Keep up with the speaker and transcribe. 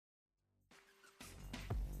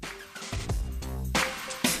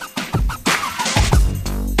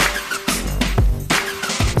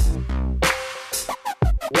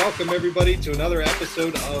Welcome, everybody, to another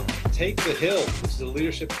episode of Take the Hill. This is a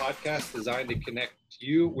leadership podcast designed to connect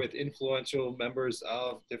you with influential members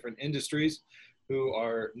of different industries who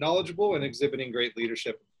are knowledgeable and exhibiting great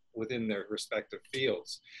leadership within their respective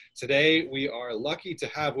fields. Today, we are lucky to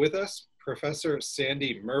have with us Professor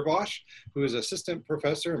Sandy Mirbosch, who is Assistant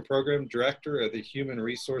Professor and Program Director of the Human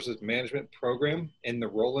Resources Management Program in the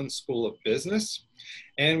Rollins School of Business.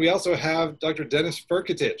 And we also have Dr. Dennis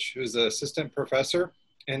Furkatich, who is an Assistant Professor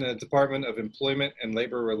in the Department of Employment and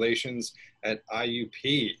Labor Relations at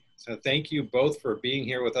IUP. So thank you both for being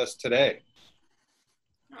here with us today.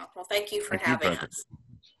 Oh, well, thank you for having us.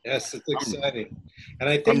 Yes, it's exciting. And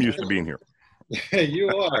I think I'm used to being here. You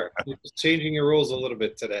are. You're just changing your rules a little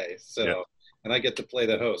bit today. So, yeah. And I get to play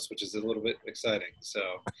the host, which is a little bit exciting. So,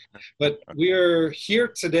 but we are here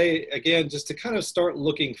today, again, just to kind of start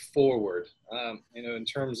looking forward, in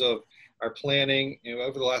terms of our planning.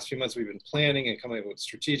 Over the last few months, we've been planning and coming up with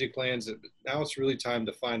strategic plans. Now it's really time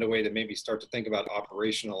to find a way to maybe start to think about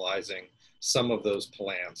operationalizing some of those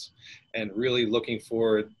plans and really looking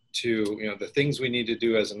forward to, the things we need to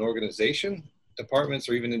do as an organization, departments,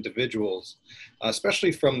 or even individuals,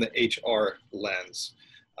 especially from the HR lens,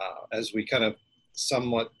 as we kind of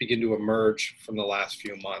somewhat begin to emerge from the last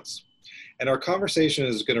few months. And our conversation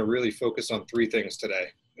is going to really focus on three things today.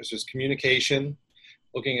 It's just communication,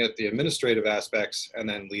 looking at the administrative aspects, and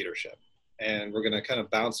then leadership. And we're going to kind of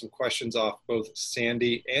bounce some questions off both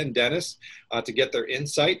Sandy and Dennis to get their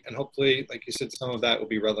insight. And hopefully, like you said, some of that will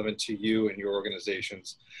be relevant to you and your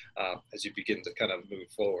organizations as you begin to kind of move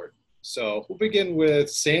forward. So we'll begin with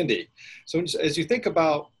Sandy. So as you think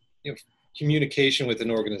about communication within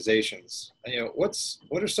organizations,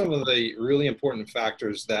 what are some of the really important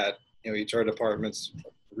factors that HR departments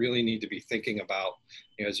really need to be thinking about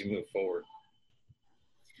as you move forward?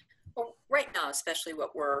 Well, right now, especially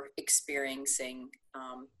what we're experiencing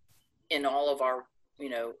in all of our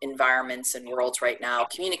environments and worlds right now,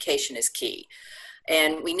 communication is key.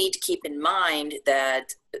 And we need to keep in mind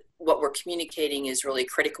that what we're communicating is really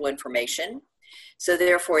critical information. So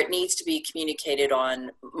therefore, it needs to be communicated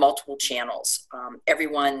on multiple channels.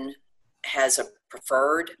 Everyone has a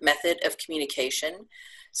preferred method of communication.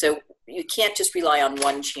 So you can't just rely on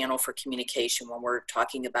one channel for communication when we're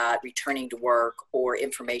talking about returning to work or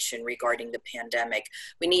information regarding the pandemic.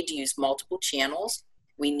 We need to use multiple channels.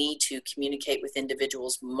 We need to communicate with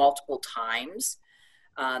individuals multiple times.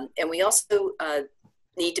 And we also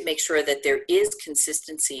need to make sure that there is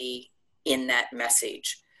consistency in that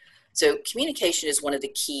message. So communication is one of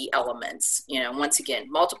the key elements. Once again,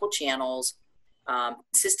 multiple channels,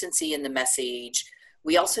 consistency in the message.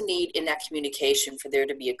 We also need in that communication for there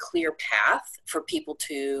to be a clear path for people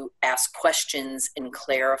to ask questions and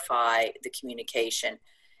clarify the communication.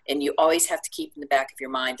 And you always have to keep in the back of your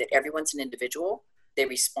mind that everyone's an individual. They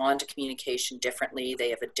respond to communication differently. They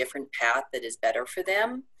have a different path that is better for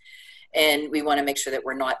them. And we want to make sure that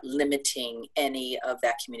we're not limiting any of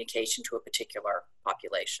that communication to a particular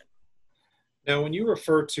population. Now, when you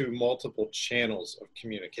refer to multiple channels of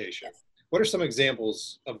communication, yes, what are some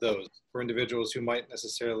examples of those for individuals who might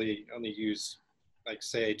necessarily only use, like,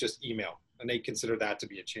 say, just email, and they consider that to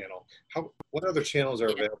be a channel? What other channels are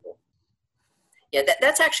available? Yeah,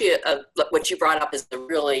 that's actually what you brought up is the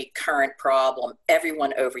really current problem.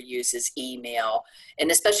 Everyone overuses email. And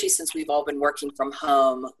especially since we've all been working from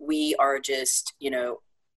home, we are just,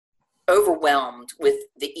 overwhelmed with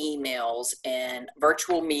the emails and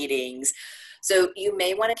virtual meetings. So you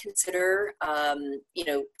may want to consider,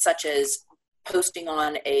 such as posting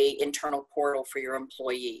on an internal portal for your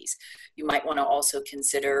employees. You might want to also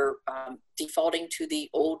consider defaulting to the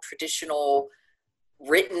old traditional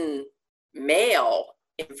written mail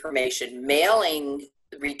information, mailing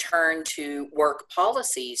return to work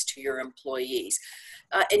policies to your employees.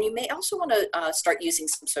 And you may also want to start using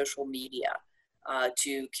some social media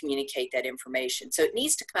to communicate that information. So it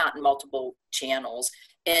needs to come out in multiple channels.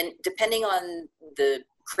 And depending on the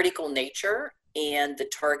critical nature and the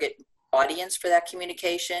target audience for that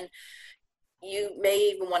communication, you may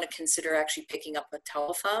even want to consider actually picking up a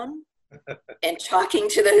telephone and talking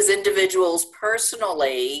to those individuals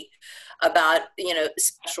personally about,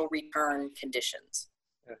 special return conditions.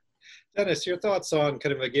 Yeah. Dennis, your thoughts on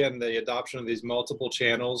kind of, again, the adoption of these multiple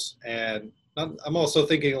channels. And I'm also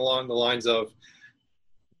thinking along the lines of,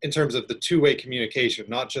 in terms of the two-way communication,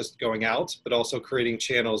 not just going out, but also creating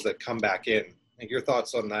channels that come back in. And your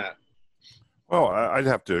thoughts on that? Well, I'd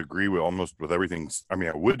have to agree with almost with everything. I mean,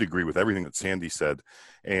 I would agree with everything that Sandy said.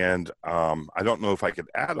 And I don't know if I could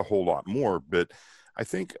add a whole lot more, but I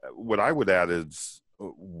think what I would add is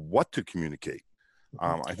what to communicate.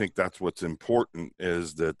 I think that's what's important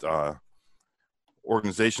is that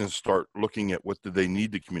organizations start looking at what do they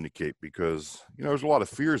need to communicate, because, there's a lot of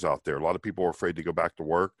fears out there. A lot of people are afraid to go back to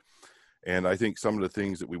work. And I think some of the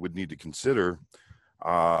things that we would need to consider,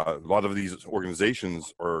 a lot of these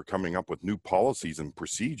organizations are coming up with new policies and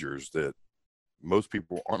procedures that most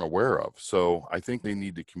people aren't aware of. So I think they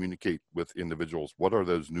need to communicate with individuals. What are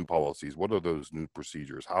those new policies? What are those new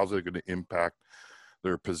procedures? How's it going to impact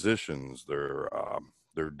their positions, their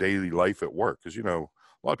daily life at work? Because,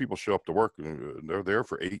 a lot of people show up to work and they're there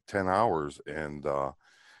for 8-10 hours, and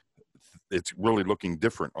it's really looking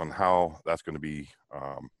different on how that's going to be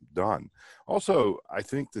done. Also, I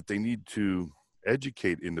think that they need to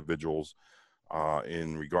educate individuals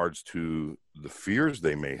in regards to the fears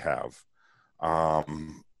they may have.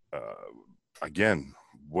 Again,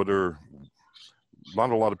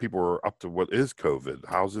 not a lot of people are up to what is COVID.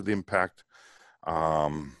 How's it impact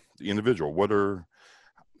the individual?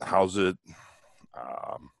 How's it,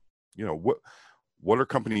 what are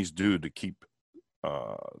companies do to keep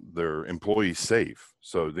their employees safe?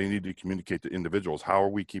 So they need to communicate to individuals. How are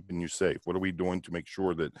we keeping you safe? What are we doing to make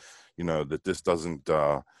sure that, that this doesn't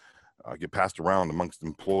get passed around amongst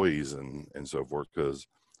employees and so forth? Because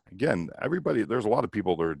again, there's a lot of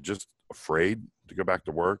people that are just afraid to go back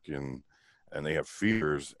to work, and they have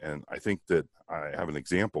fears. And I think that I have an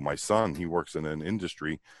example. My son, he works in an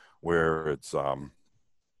industry where it's a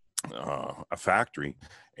factory,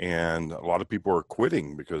 and a lot of people are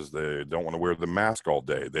quitting because they don't want to wear the mask all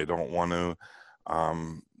day. They don't want to,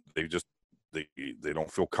 they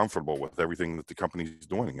don't feel comfortable with everything that the company is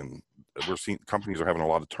doing. And we're seeing companies are having a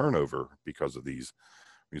lot of turnover because of these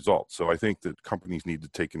results. So I think that companies need to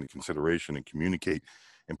take into consideration and communicate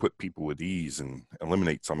and put people at ease and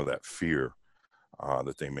eliminate some of that fear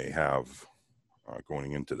that they may have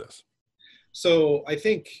going into this. So I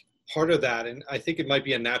think part of that, and I think it might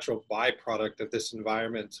be a natural byproduct of this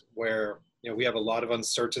environment where, we have a lot of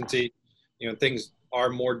uncertainty, things are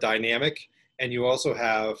more dynamic, and you also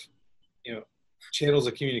have, channels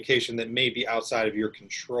of communication that may be outside of your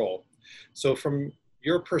control. So from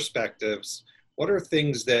your perspectives, what are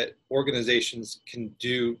things that organizations can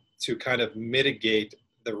do to kind of mitigate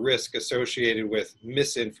the risk associated with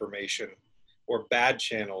misinformation or bad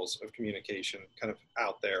channels of communication kind of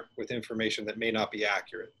out there with information that may not be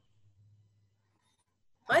accurate?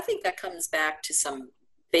 I think that comes back to some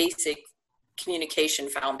basic communication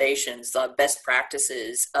foundations, best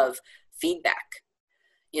practices of feedback.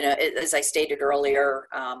 As I stated earlier,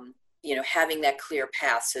 having that clear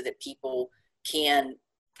path so that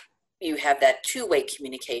you have that two-way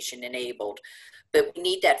communication enabled. But we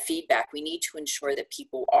need that feedback. We need to ensure that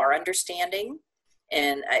people are understanding.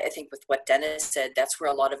 And I think with what Dennis said, that's where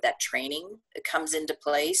a lot of that training comes into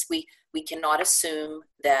place. We cannot assume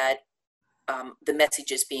that the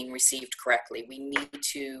message is being received correctly. We need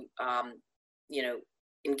to,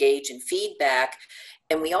 engage in feedback.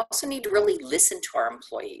 And we also need to really listen to our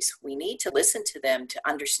employees. We need to listen to them to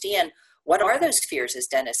understand what are those fears, as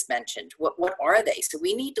Dennis mentioned. What are they? So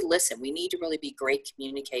we need to listen. We need to really be great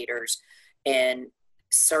communicators and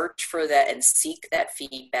search for that and seek that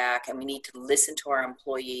feedback. And we need to listen to our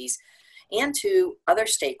employees and to other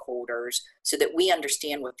stakeholders so that we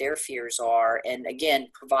understand what their fears are, and again,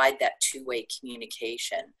 provide that two-way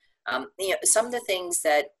communication. Some of the things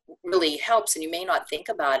that really helps, and you may not think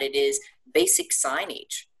about it, is basic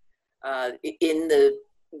signage in the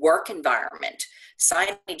work environment.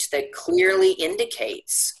 Signage that clearly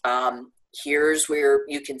indicates, here's where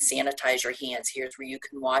you can sanitize your hands, here's where you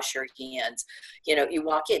can wash your hands. You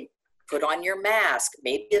walk in, put on your mask,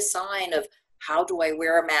 maybe a sign of how do I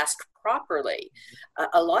wear a mask properly.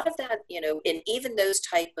 A lot of that, and even those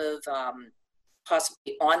type of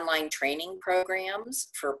possibly online training programs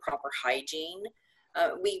for proper hygiene,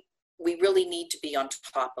 we really need to be on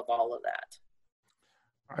top of all of that.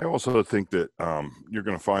 I also think that you're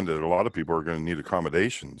going to find that a lot of people are going to need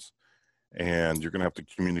accommodations, and you're going to have to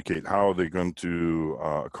communicate how they're going to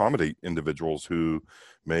accommodate individuals who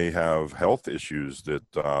may have health issues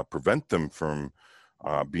that prevent them from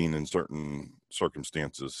being in certain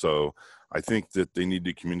circumstances. So I think that they need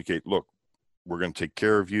to communicate, look, we're going to take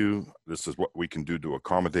care of you. This is what we can do to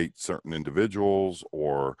accommodate certain individuals.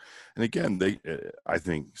 And again, I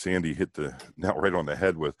think Sandy hit the nail right on the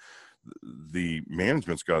head with the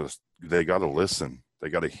management's they got to listen. They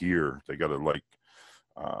got to hear. They got to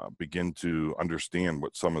begin to understand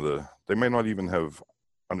what they may not even have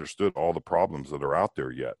understood all the problems that are out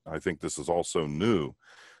there yet. I think this is also new,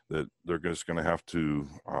 that they're just going to have to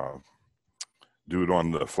do it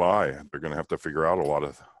on the fly. They're going to have to figure out a lot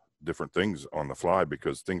of different things on the fly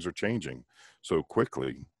because things are changing so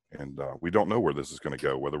quickly, and we don't know where this is going to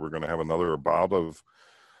go, whether we're going to have another bout of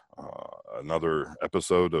another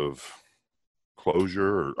episode of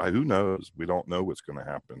closure, or who knows? We don't know what's going to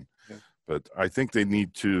happen. Yeah. But I think they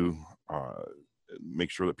need to make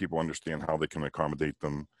sure that people understand how they can accommodate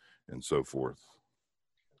them and so forth.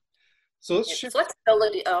 So let's shift.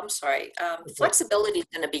 Flexibility. Oh, I'm sorry. Flexibility is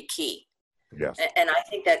going to be key. Yes. And I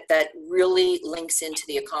think that really links into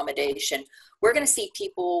the accommodation. We're going to see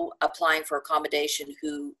people applying for accommodation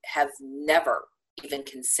who have never even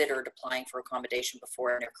considered applying for accommodation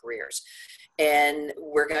before in their careers. And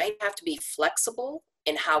we're going to have to be flexible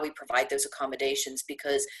in how we provide those accommodations,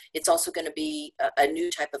 because it's also going to be a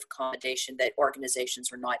new type of accommodation that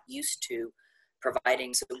organizations are not used to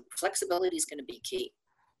providing. So flexibility is going to be key.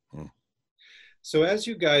 So as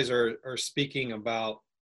you guys are speaking about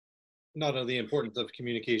not only the importance of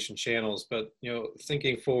communication channels, but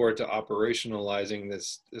thinking forward to operationalizing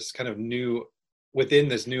this kind of new within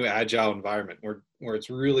this new agile environment where it's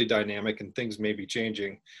really dynamic and things may be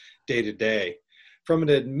changing day to day. From an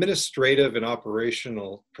administrative and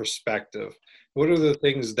operational perspective, what are the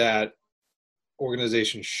things that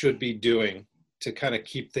organizations should be doing to kind of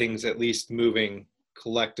keep things at least moving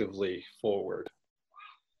collectively forward?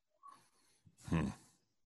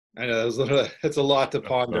 I know it's a lot to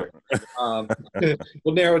ponder.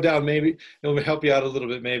 We'll narrow it down. Maybe it'll help you out a little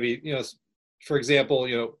bit. Maybe, for example,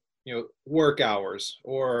 work hours,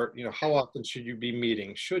 or, how often should you be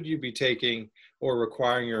meeting? Should you be taking or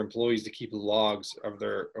requiring your employees to keep logs of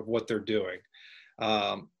what they're doing?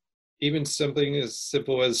 Even something as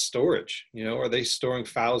simple as storage, are they storing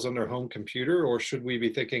files on their home computer, or should we be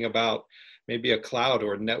thinking about maybe a cloud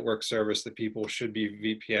or a network service that people should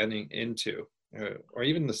be VPNing into? Or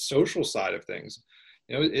even the social side of things.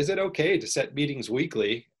 Is it okay to set meetings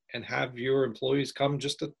weekly and have your employees come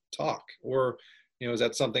just to talk? Or, is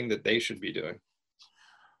that something that they should be doing?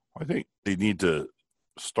 I think they need to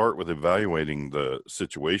start with evaluating the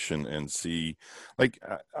situation and see, I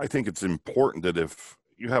think it's important that if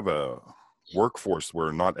you have a workforce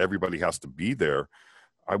where not everybody has to be there,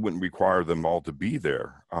 I wouldn't require them all to be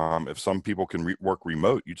there. If some people can work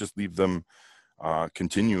remote, you just leave them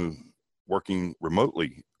continue working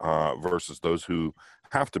remotely versus those who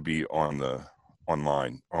have to be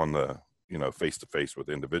online face-to-face with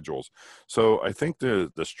individuals. So I think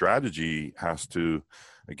the strategy has to,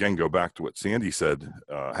 again, go back to what Sandy said,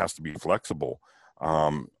 has to be flexible.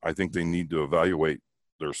 I think they need to evaluate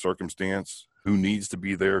their circumstance, who needs to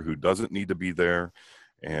be there, who doesn't need to be there.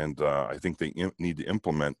 And I think they need to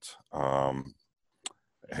implement,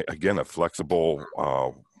 again, a flexible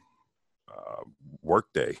work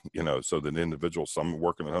day, so that individuals, some are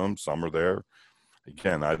working at home, some are there.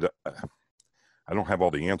 Again, I don't have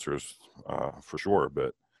all the answers for sure,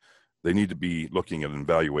 but they need to be looking at and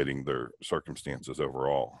evaluating their circumstances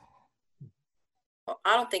overall. Well,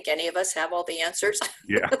 I don't think any of us have all the answers.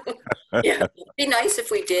 Yeah. Yeah, it'd be nice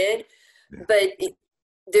if we did, Yeah. but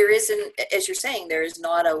there isn't, as you're saying, there is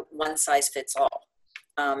not a one size fits all.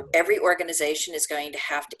 Every organization is going to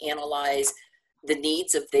have to analyze the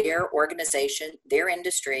needs of their organization, their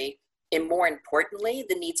industry, and more importantly,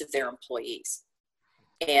 the needs of their employees.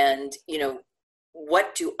 And,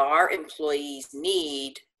 what do our employees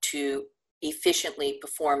need to efficiently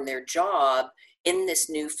perform their job in this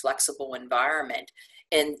new flexible environment?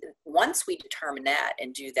 And once we determine that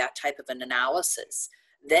and do that type of an analysis,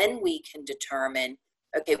 then we can determine,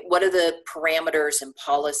 okay, what are the parameters and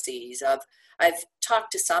policies of, I've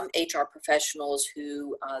talked to some HR professionals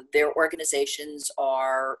who their organizations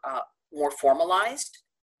are more formalized,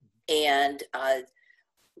 and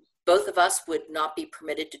both of us would not be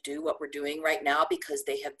permitted to do what we're doing right now because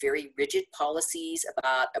they have very rigid policies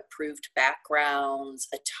about approved backgrounds,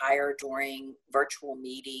 attire during virtual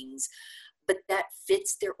meetings, but that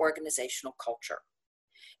fits their organizational culture.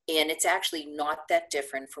 And it's actually not that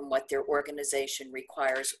different from what their organization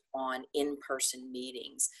requires on in-person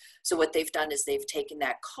meetings. So what they've done is they've taken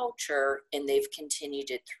that culture and they've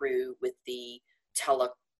continued it through with the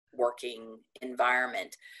teleworking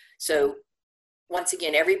environment. So once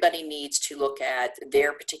again, everybody needs to look at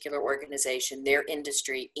their particular organization, their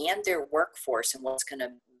industry, and their workforce, and what's going to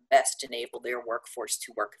best enable their workforce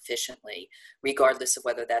to work efficiently, regardless of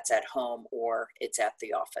whether that's at home or it's at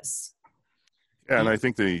the office. Yeah, and I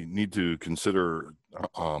think they need to consider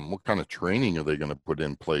what kind of training are they going to put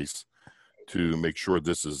in place to make sure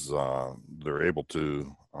this is they're able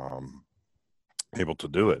to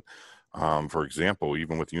do it. For example,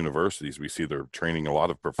 even with universities, we see they're training a lot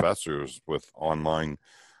of professors with online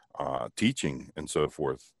teaching and so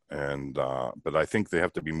forth. And but I think they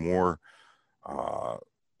have to be more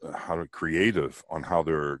creative on how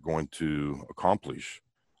they're going to accomplish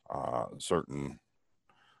certain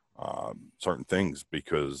certain things,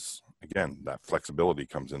 because again, that flexibility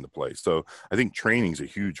comes into play. So I think training is a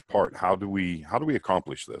huge part. How do we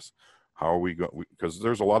accomplish this? How are we going? Because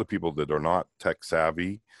there's a lot of people that are not tech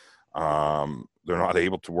savvy. They're not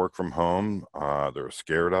able to work from home. They're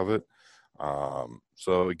scared of it.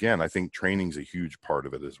 So again, I think training is a huge part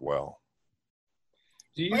of it as well.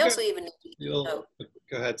 Do you We also even feel, oh,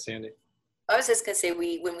 go ahead, Sandy. I was just going to say,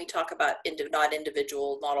 when we talk about not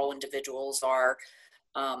all individuals are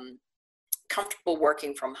comfortable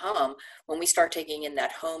working from home. When we start taking in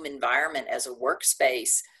that home environment as a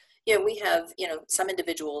workspace, we have, some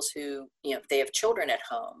individuals who, they have children at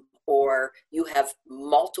home, or you have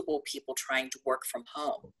multiple people trying to work from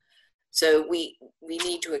home. So we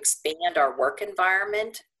need to expand our work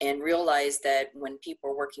environment and realize that when people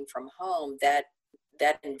are working from home, that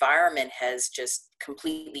environment has just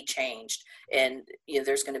completely changed, and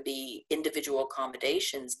there's going to be individual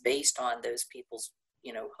accommodations based on those people's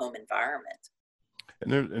home environment.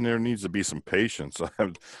 And there needs to be some patience.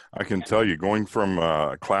 I can tell you, going from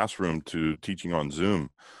a classroom to teaching on Zoom,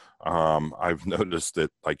 I've noticed that,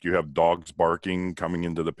 like, you have dogs barking coming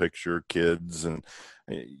into the picture, kids, and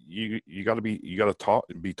you got to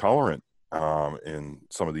be tolerant in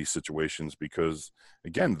some of these situations, because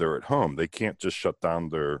again, they're at home. They can't just shut down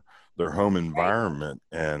their home environment.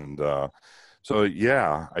 And so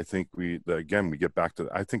yeah, I think we get back to,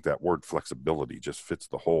 I think that word flexibility just fits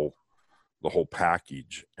the whole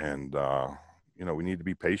package. And we need to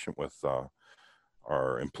be patient with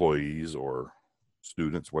our employees or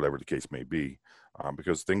students, whatever the case may be,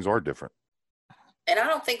 because things are different. And I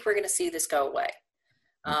don't think we're going to see this go away.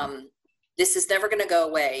 This is never going to go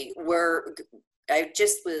away. I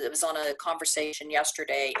was on a conversation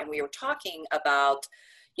yesterday, and we were talking about,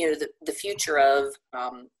 the future of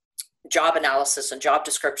job analysis and job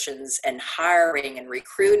descriptions and hiring and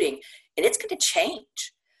recruiting, and it's going to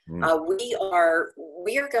change. We are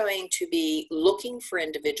going to be looking for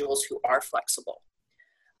individuals who are flexible.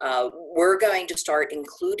 We're going to start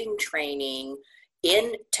including training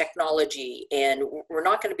in technology, and we're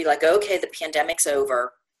not going to be like, okay, the pandemic's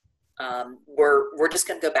over. We're just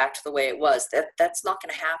going to go back to the way it was. That's not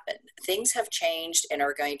going to happen. Things have changed and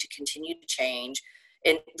are going to continue to change.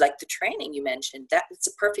 And like the training you mentioned, that's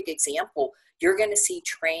a perfect example. You're going to see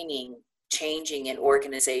training changing in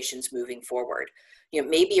organizations moving forward.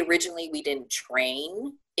 Maybe originally we didn't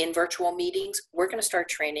train in virtual meetings. We're going to start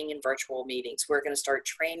training in virtual meetings. We're going to start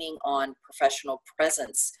training on professional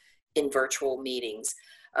presence in virtual meetings.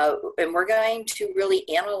 And we're going to really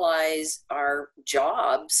analyze our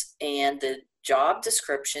jobs and the job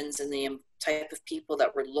descriptions and the type of people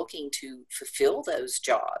that we're looking to fulfill those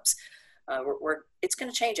jobs. It's going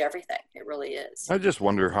to change everything. It really is. I just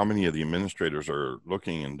wonder how many of the administrators are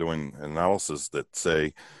looking and doing analysis that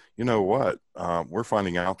say, you know what, we're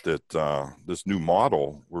finding out that this new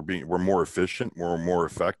model, we're more efficient, we're more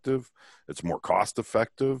effective, it's more cost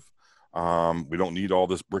effective. We don't need all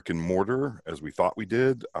this brick and mortar as we thought we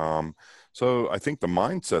did. So I think the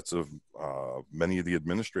mindsets of many of the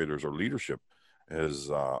administrators or leadership has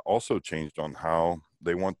also changed on how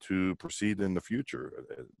they want to proceed in the future.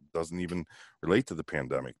 It doesn't even relate to the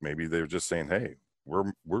pandemic. Maybe they're just saying, hey,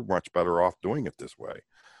 we're much better off doing it this way.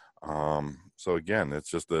 So again, it's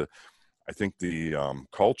just I think the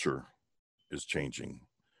culture is changing,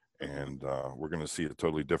 and we're going to see a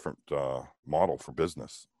totally different model for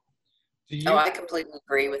business. I completely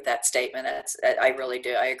agree with that statement. I really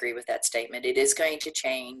do. I agree with that statement. It is going to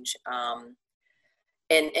change. And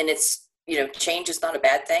it's, change is not a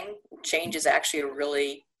bad thing. Change is actually a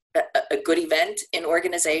really a good event in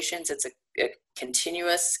organizations. It's a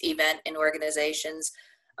continuous event in organizations.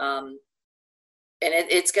 And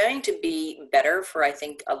it's going to be better for, I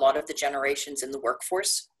think, a lot of the generations in the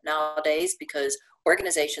workforce nowadays, because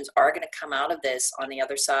organizations are going to come out of this on the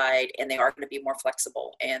other side, and they are going to be more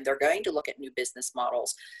flexible, and they're going to look at new business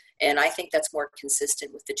models. And I think that's more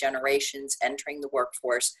consistent with the generations entering the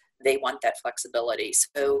workforce. They want that flexibility.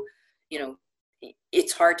 So,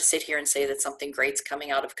 it's hard to sit here and say that something great's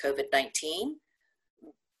coming out of COVID-19,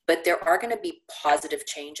 but there are going to be positive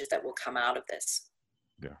changes that will come out of this.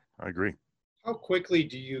 Yeah, I agree. How quickly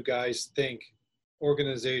do you guys think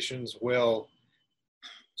organizations will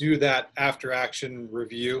do that after action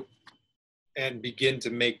review and begin to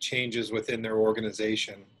make changes within their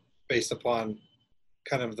organization based upon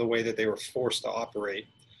kind of the way that they were forced to operate?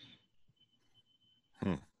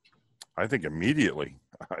 I think immediately.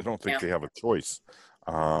 I don't think they have a choice.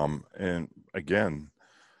 And again,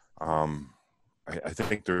 I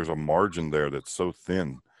think there's a margin there that's so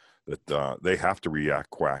thin that they have to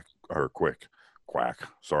react quick.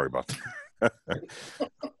 Sorry about that.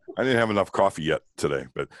 I didn't have enough coffee yet today,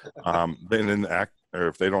 but they didn't act, or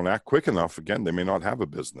if they don't act quick enough, again, they may not have a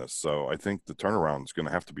business. So I think the turnaround is going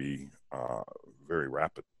to have to be very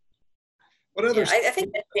rapid. What Yeah, others? I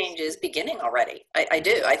think that change is beginning already. I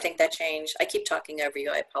do. I think that change, I keep talking over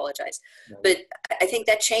you, I apologize. But I think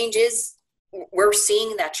that change is, we're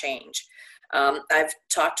seeing that change. I've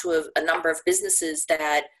talked to a number of businesses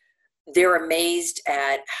that they're amazed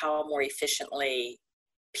at how more efficiently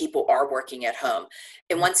people are working at home.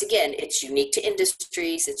 And once again, it's unique to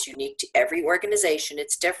industries, it's unique to every organization,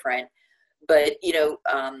 it's different. But,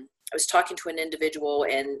 I was talking to an individual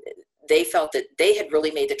and they felt that they had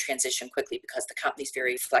really made the transition quickly because the company's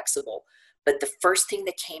very flexible. But the first thing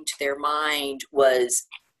that came to their mind was,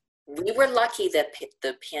 we were lucky that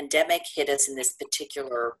the pandemic hit us in this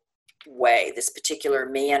particular way, this particular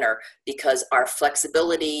manner, because our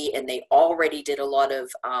flexibility, and they already did a lot of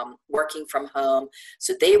working from home.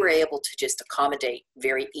 So they were able to just accommodate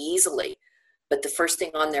very easily. But the first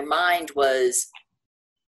thing on their mind was,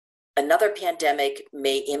 another pandemic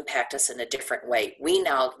may impact us in a different way. We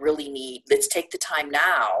now really need, let's take the time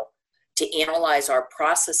now to analyze our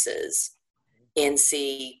processes and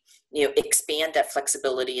see, expand that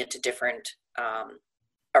flexibility into different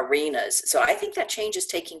arenas. So I think that change is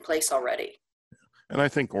taking place already. And I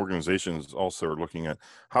think organizations also are looking at,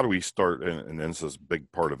 how do we start, and this is a big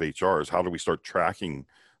part of HR, is how do we start tracking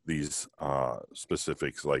these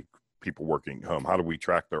specifics, like people working home? How do we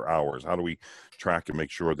track their hours? How do we track and make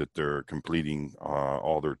sure that they're completing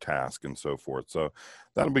all their tasks and so forth? So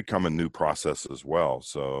that'll become a new process as well.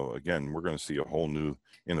 So again, we're going to see a whole new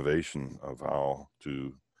innovation of how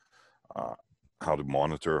to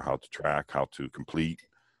monitor, how to track, how to complete.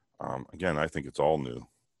 Again, I think it's all new.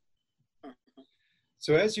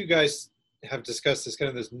 So as you guys have discussed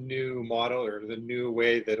this new model, or the new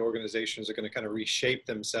way that organizations are going to kind of reshape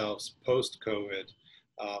themselves post-COVID,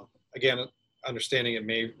 again, understanding it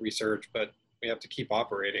may resurge, but we have to keep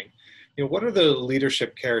operating. What are the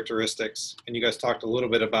leadership characteristics? And you guys talked a little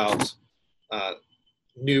bit about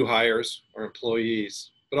new hires or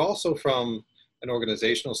employees, but also from an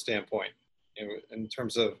organizational standpoint, in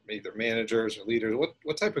terms of either managers or leaders,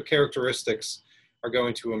 what type of characteristics are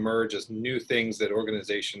going to emerge as new things that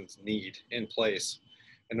organizations need in place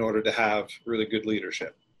in order to have really good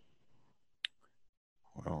leadership?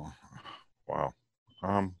 Well, wow.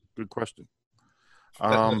 Good question.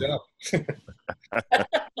 I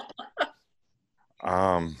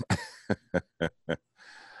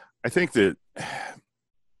think that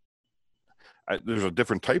there's a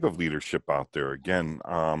different type of leadership out there. Again,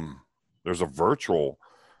 there's a virtual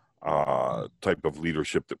type of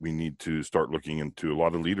leadership that we need to start looking into. A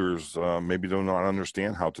lot of leaders maybe do not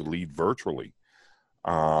understand how to lead virtually.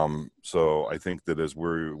 So I think that as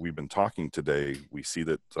we've been talking today, we see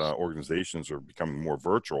that organizations are becoming more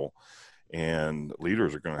virtual, and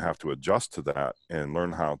leaders are going to have to adjust to that and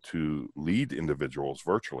learn how to lead individuals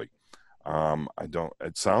virtually.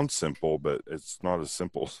 It sounds simple, but it's not as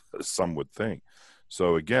simple as some would think.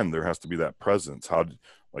 So again, there has to be that presence.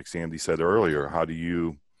 Like Sandy said earlier, how do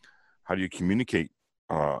you communicate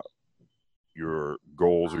your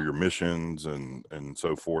goals or your missions and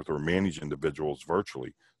so forth, or manage individuals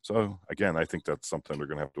virtually? So again, I think that's something they're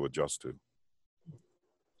going to have to adjust to.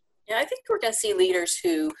 Yeah, I think we're going to see leaders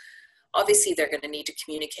who, obviously, they're going to need to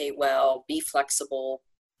communicate well, be flexible.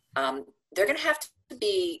 They're going to have to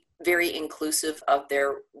be very inclusive of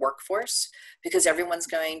their workforce, because everyone's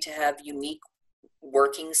going to have unique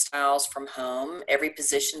working styles from home. Every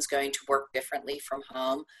position's going to work differently from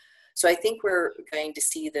home. So I think we're going to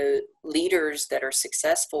see the leaders that are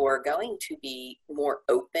successful are going to be more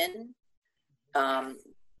open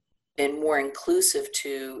and more inclusive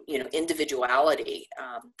to, individuality.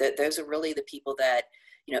 Those are really the people that,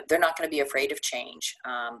 they're not going to be afraid of change.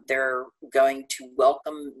 They're going to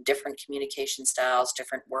welcome different communication styles,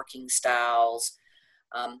 different working styles.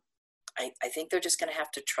 I think they're just going to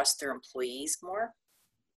have to trust their employees more.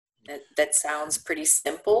 That sounds pretty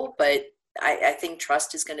simple, but I think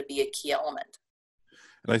trust is going to be a key element.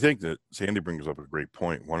 And I think that Sandy brings up a great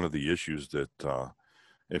point. One of the issues that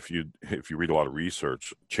if you read a lot of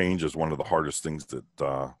research, change is one of the hardest things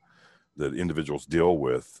that individuals deal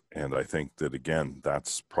with. And I think that, again,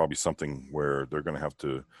 that's probably something where they're going to have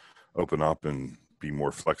to open up and be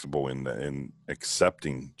more flexible in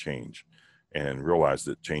accepting change and realize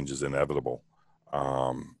that change is inevitable.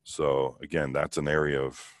 So again, that's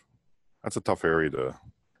a tough area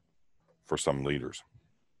for some leaders.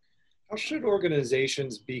 How should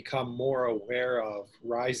organizations become more aware of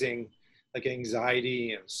rising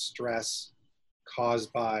anxiety and stress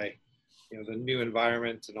caused by the new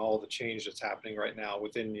environment and all the change that's happening right now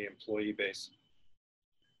within the employee base?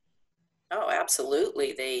 Oh,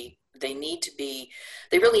 absolutely. They need to be,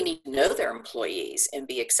 they really need to know their employees and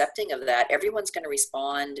be accepting of that. Everyone's going to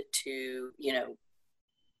respond to,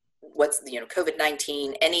 what's,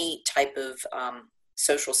 COVID-19, any type of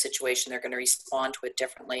social situation, they're going to respond to it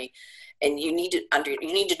differently. And you need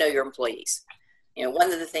to know your employees.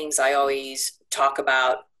 One of the things I always talk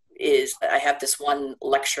about is I have this one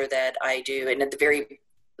lecture that I do, and at the very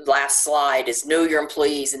last slide is know your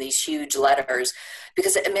employees in these huge letters,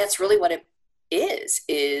 because I mean, that's really what it is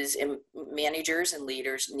managers and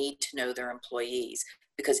leaders need to know their employees,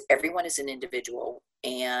 because everyone is an individual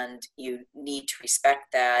and you need to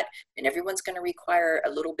respect that. And everyone's going to require a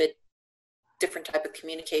little bit different type of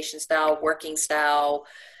communication style, working style.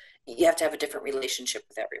 You have to have a different relationship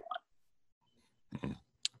with everyone.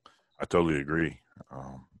 I totally agree.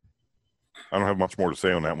 I don't have much more to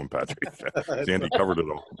say on that one, Patrick. Sandy covered it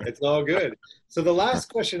all. It's all good. So the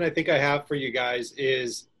last question I think I have for you guys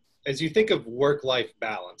is, as you think of work-life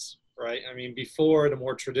balance, right? I mean, before, in a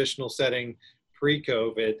more traditional setting,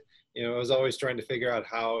 pre-COVID, I was always trying to figure out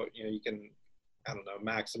how, you can, I don't know,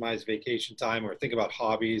 maximize vacation time or think about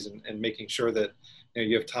hobbies and making sure that,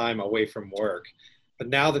 you have time away from work. But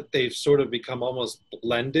now that they've sort of become almost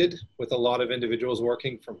blended with a lot of individuals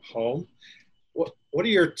working from home, what are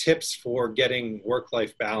your tips for getting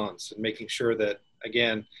work-life balance and making sure that,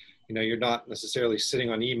 again, you're not necessarily sitting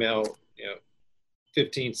on email,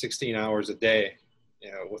 15, 16 hours a day,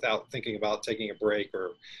 without thinking about taking a break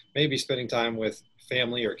or maybe spending time with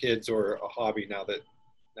family or kids or a hobby now that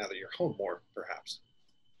you're home more, perhaps?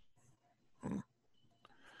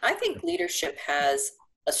 I think leadership has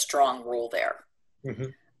a strong role there.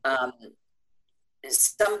 Mm-hmm.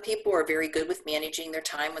 Some people are very good with managing their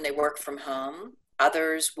time when they work from home.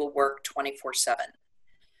 Others will work 24/7.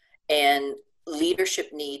 And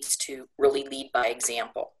leadership needs to really lead by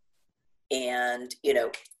example. And,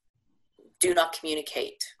 do not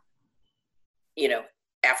communicate,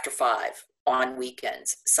 after 5 on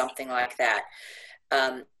weekends, something like that.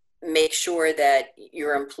 Make sure that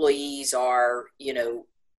your employees are,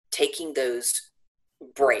 taking those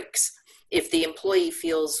breaks. If the employee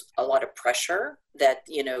feels a lot of pressure that,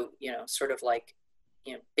 sort of like,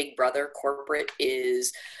 Big Brother corporate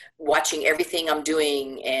is watching everything I'm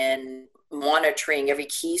doing and monitoring every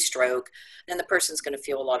keystroke, then the person's going to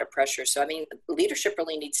feel a lot of pressure. So, I mean, leadership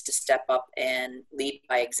really needs to step up and lead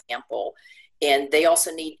by example. And they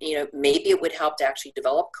also need, maybe it would help to actually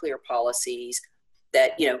develop clear policies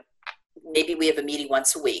that, maybe we have a meeting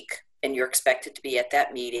once a week and you're expected to be at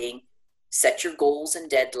that meeting. Set your goals and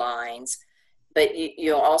deadlines, but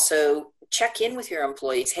you also check in with your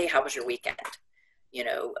employees. Hey, how was your weekend?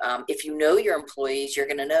 If you know your employees, you're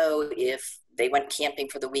going to know if they went camping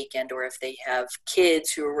for the weekend or if they have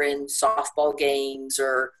kids who are in softball games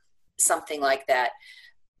or something like that.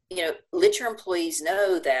 Let your employees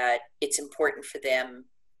know that it's important for them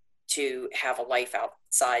to have a life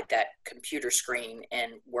outside that computer screen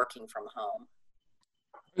and working from home.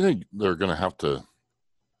 I think they're going to have to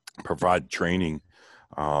provide training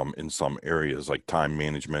in some areas like time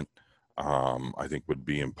management. I think would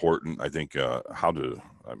be important. I think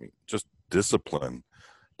just discipline.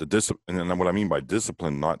 And what I mean by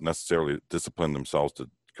discipline, not necessarily discipline themselves to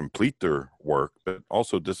complete their work, but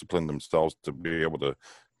also discipline themselves to be able to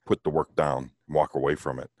put the work down, walk away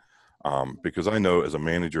from it. Because I know as a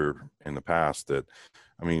manager in the past that,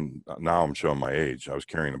 now I'm showing my age. I was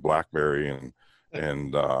carrying a BlackBerry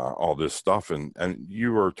and all this stuff, and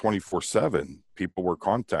you were 24/7. People were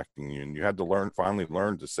contacting you, and you had to finally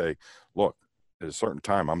learn to say, look, at a certain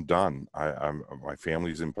time, I'm done. My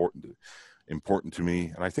family is important to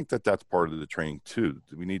me. And I think that's part of the training too.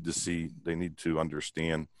 They need to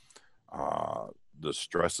understand the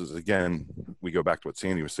stresses. Again, we go back to what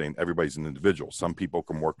Sandy was saying, everybody's an individual. Some people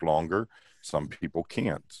can work longer, some people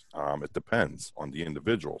can't. It depends on the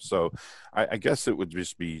individual. So I guess it would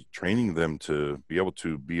just be training them to be able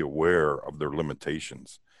to be aware of their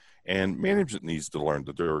limitations. And management needs to learn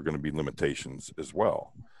that there are going to be limitations as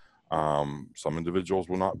well. Some individuals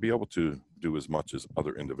will not be able to do as much as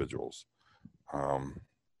other individuals.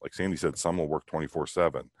 Like Sandy said, some will work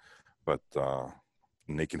 24/7, but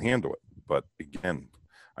and they can handle it. But again,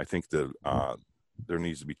 I think that there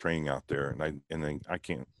needs to be training out there,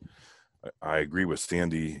 I agree with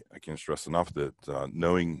Sandy. I can't stress enough that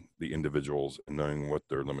knowing the individuals and knowing what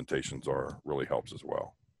their limitations are really helps as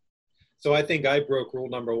well. So I think I broke rule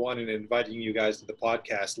number 1 in inviting you guys to the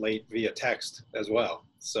podcast late via text as well.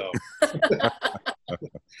 So,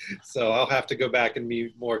 so I'll have to go back and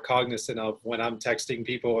be more cognizant of when I'm texting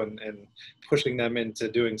people and pushing them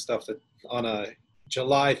into doing stuff that on a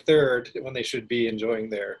July 3rd when they should be enjoying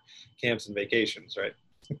their camps and vacations, right?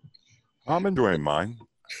 I'm enjoying mine.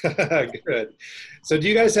 Good. So do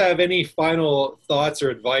you guys have any final thoughts or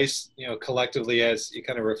advice, collectively as you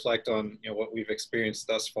kind of reflect on, what we've experienced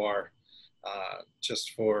thus far,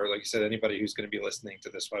 just for, like you said, anybody who's going to be listening to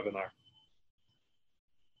this webinar?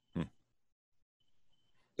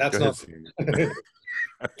 That's Go not, ahead,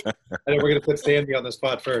 I know we're going to put Sandy on the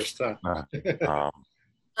spot first. Huh?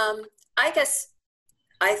 I guess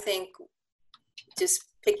I think just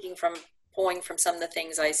pulling from some of the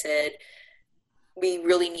things I said, we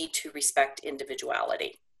really need to respect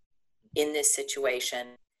individuality in this situation.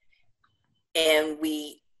 And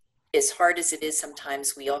we, as hard as it is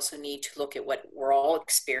sometimes, we also need to look at what we're all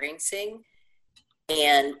experiencing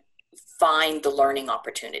and find the learning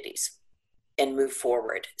opportunities and move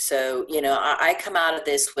forward. So, I come out of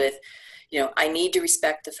this with, I need to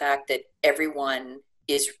respect the fact that everyone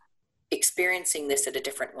is experiencing this in a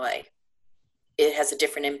different way. It has a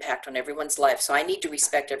different impact on everyone's life. So I need to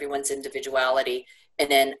respect everyone's individuality. And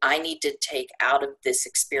then I need to take out of this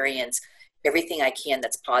experience everything I can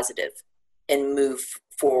that's positive and move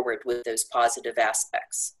forward with those positive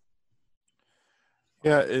aspects.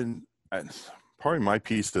 Yeah, and probably my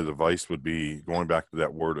piece of advice would be going back to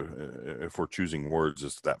that word, if we're choosing words,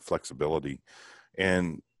 is that flexibility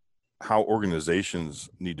and how organizations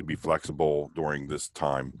need to be flexible during this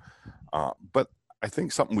time. But I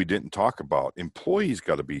think something we didn't talk about, employees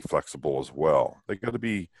got to be flexible as well. They got to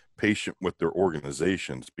be patient with their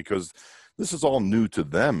organizations because this is all new to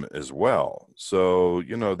them as well. So,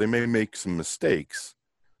 they may make some mistakes,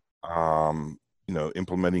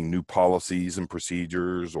 implementing new policies and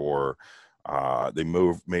procedures, or they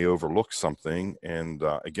may overlook something. And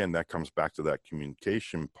again, that comes back to that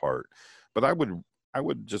communication part. But I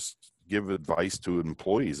would just give advice to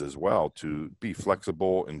employees as well to be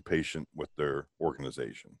flexible and patient with their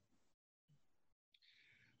organization.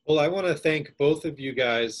 Well, I want to thank both of you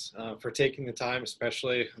guys for taking the time,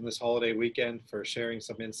 especially on this holiday weekend, for sharing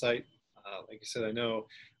some insight. Like I said, I know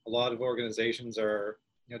a lot of organizations are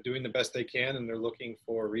doing the best they can, and they're looking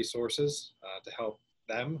for resources to help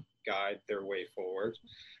them guide their way forward.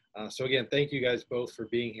 So again, thank you guys both for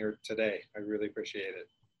being here today. I really appreciate it.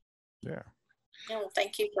 Yeah. Well,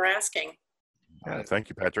 thank you for asking. Thank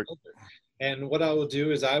you, Patrick. And what I will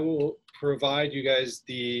do is I will provide you guys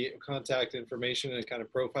the contact information and kind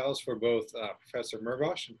of profiles for both Professor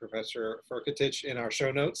Mervosh and Professor Furkatich in our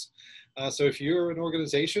show notes. So if you're an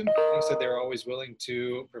organization, like I said, they're always willing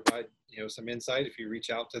to provide some insight if you reach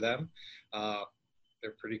out to them.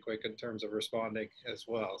 They're pretty quick in terms of responding as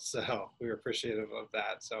well. So we're appreciative of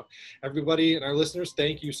that. So everybody and our listeners,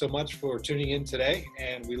 thank you so much for tuning in today.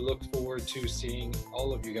 And we look forward to seeing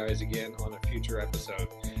all of you guys again on a future episode.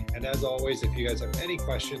 And as always, if you guys have any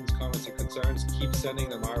questions, comments, or concerns, keep sending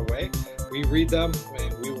them our way. We read them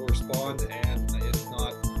and we will respond, and